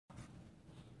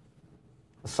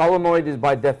A solenoid is,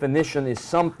 by definition, is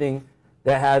something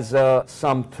that has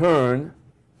some turn,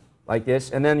 like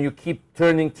this, and then you keep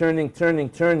turning,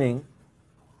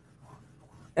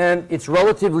 and it's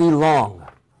relatively long.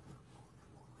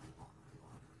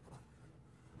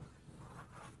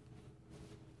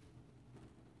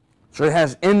 So it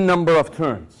has n number of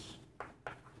turns,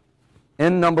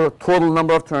 total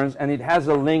number of turns, and it has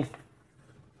a length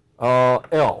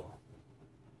L.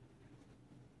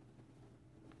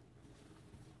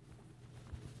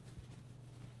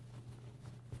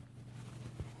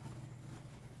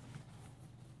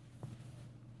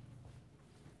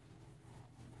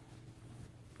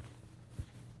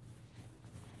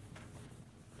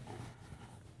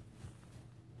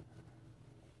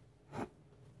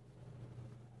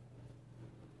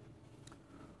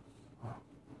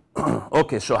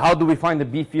 Okay, so how do we find the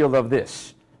B field of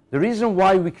this? The reason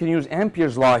why we can use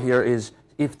Ampere's law here is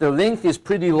if the length is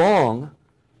pretty long,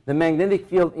 the magnetic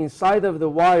field inside of the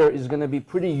wire is going to be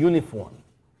pretty uniform.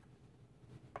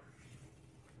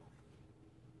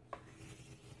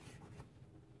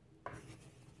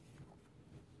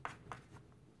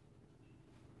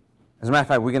 As a matter of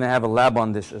fact, we're going to have a lab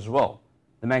on this as well.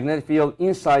 The magnetic field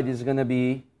inside is going to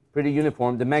be pretty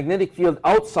uniform. The magnetic field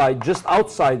outside, just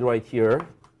outside right here,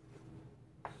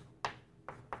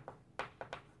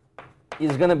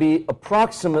 is going to be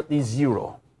approximately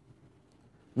 0.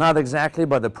 Not exactly,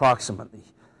 but approximately.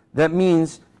 That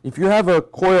means if you have a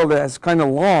coil that's kind of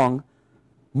long,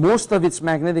 most of its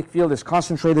magnetic field is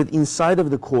concentrated inside of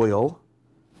the coil,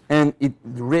 and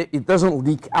it doesn't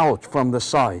leak out from the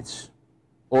sides.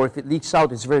 Or if it leaks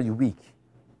out, it's very weak.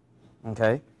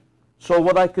 Okay? So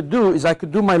what I could do is I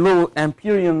could do my little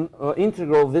Amperian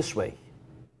integral this way.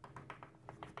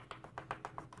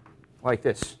 Like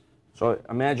this. So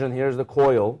imagine here's the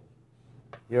coil.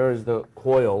 Here is the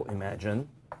coil, imagine.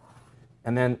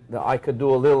 And then I could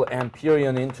do a little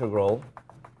Amperian integral.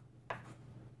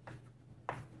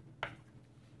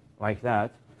 Like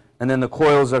that. And then the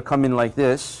coils are coming like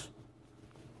this.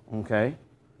 Okay?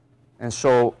 And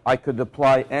so I could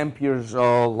apply Ampere's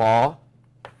law.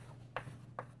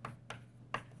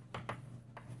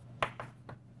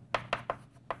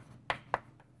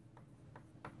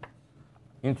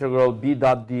 Integral B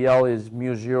dot dl is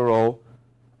mu 0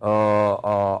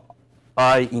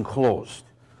 I enclosed.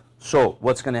 So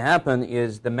what's going to happen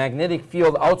is the magnetic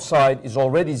field outside is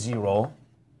already 0.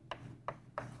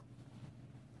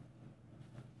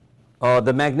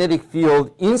 The magnetic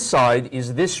field inside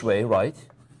is this way, right?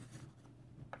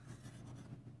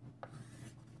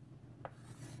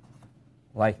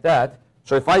 Like that.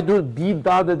 So if I do B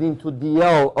dotted into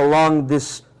dl along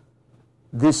this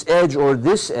edge or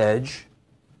this edge,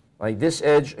 like this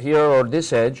edge here or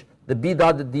this edge, the B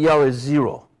dotted dl is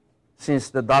 0, since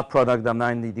the dot product of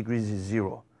 90 degrees is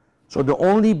 0. So the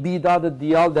only B dotted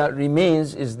dl that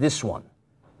remains is this one.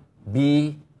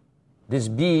 This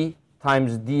B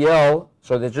times dl,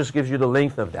 so that just gives you the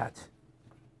length of that.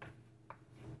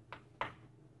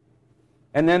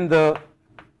 And then the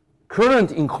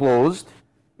current enclosed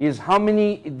is how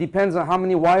many, it depends on how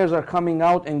many wires are coming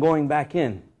out and going back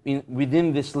in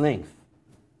within this length.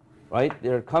 Right?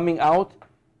 They're coming out,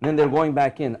 then they're going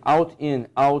back in. Out, in,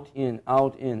 out, in,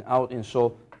 out, in, out, in.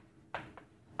 So,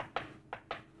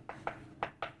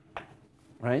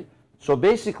 right? So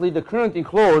basically the current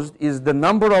enclosed is the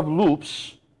number of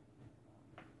loops.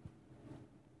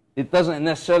 It doesn't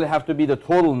necessarily have to be the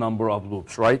total number of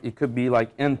loops, right? It could be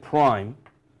like n prime.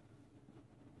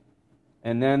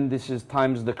 And then this is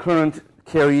times the current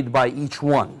carried by each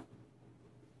one.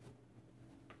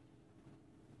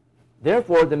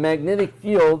 Therefore, the magnetic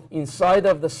field inside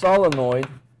of the solenoid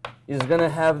is going to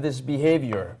have this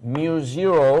behavior, mu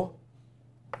 0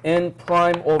 n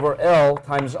prime over L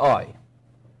times I.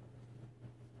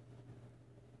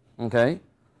 Okay?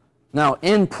 Now,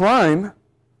 n prime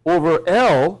over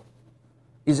L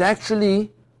is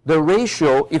actually the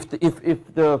ratio, if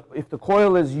the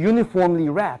coil is uniformly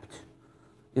wrapped.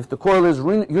 If the coil is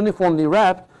uniformly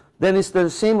wrapped, then it's the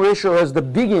same ratio as the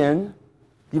big N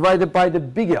divided by the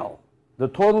big L. The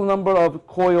total number of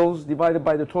coils divided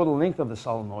by the total length of the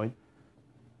solenoid.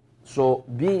 So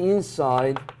B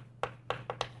inside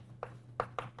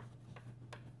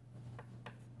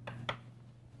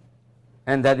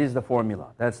and that is the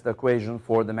formula. That's the equation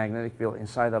for the magnetic field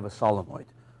inside of a solenoid.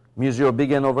 Mu 0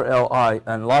 big N over Li,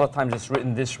 and a lot of times it's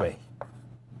written this way.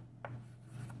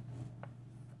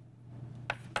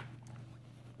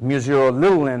 Mu 0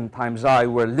 little n times I,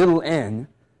 where little n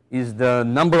is the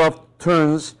number of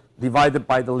turns divided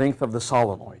by the length of the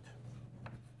solenoid.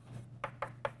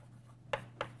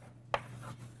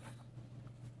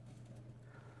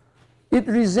 It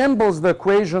resembles the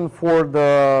equation for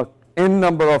the n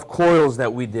number of coils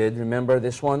that we did. Remember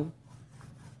this one?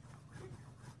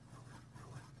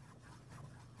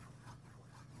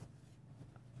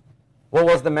 What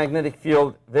was the magnetic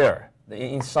field there,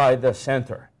 inside the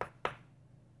center?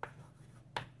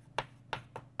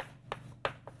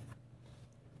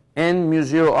 N mu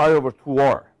 0 I over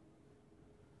 2R.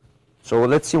 So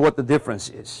let's see what the difference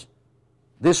is.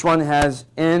 This one has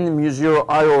N mu 0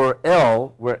 I over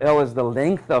L, where L is the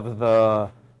length of the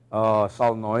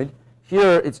solenoid.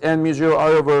 Here it's N mu 0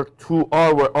 I over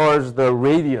 2R, where R is the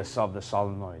radius of the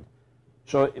solenoid.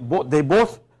 So they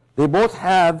both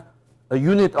have a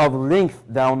unit of length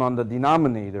down on the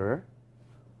denominator.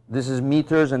 This is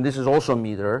meters and this is also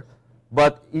meter,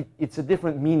 but it's a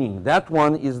different meaning. That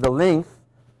one is the length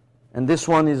and this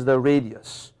one is the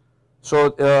radius. So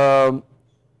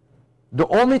the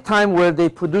only time where they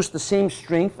produce the same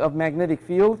strength of magnetic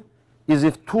field is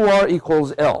if 2R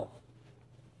equals L.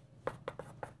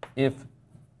 If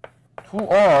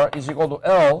 2R is equal to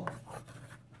L,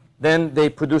 then they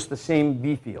produce the same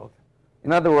B field.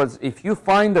 In other words, if you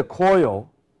find a coil,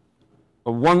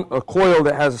 a coil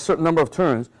that has a certain number of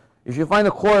turns, if you find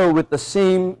a coil with the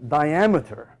same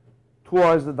diameter,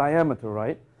 2R is the diameter,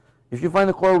 right? If you find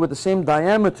a coil with the same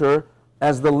diameter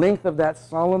as the length of that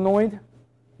solenoid,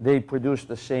 they produce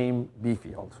the same B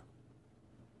field.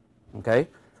 Okay?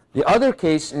 The other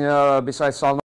case, besides solenoid,